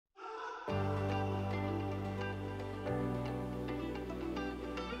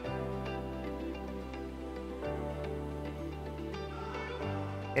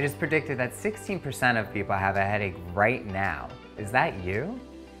It is predicted that 16% of people have a headache right now. Is that you?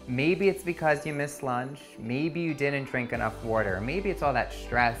 Maybe it's because you missed lunch, maybe you didn't drink enough water, maybe it's all that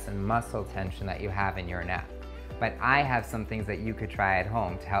stress and muscle tension that you have in your neck. But I have some things that you could try at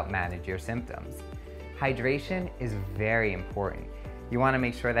home to help manage your symptoms. Hydration is very important. You want to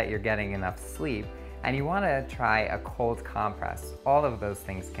make sure that you're getting enough sleep, and you want to try a cold compress. All of those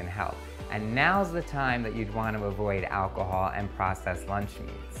things can help. And now's the time that you'd want to avoid alcohol and processed lunch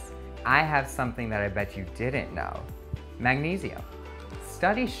meats. I have something that I bet you didn't know: magnesium.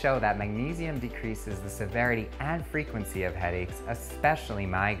 Studies show that magnesium decreases the severity and frequency of headaches, especially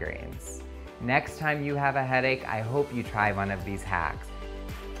migraines. Next time you have a headache, I hope you try one of these hacks.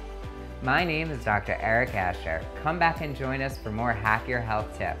 My name is Dr. Eric Ascher. Come back and join us for more Hack Your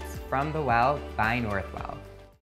Health tips from the Well by Northwell.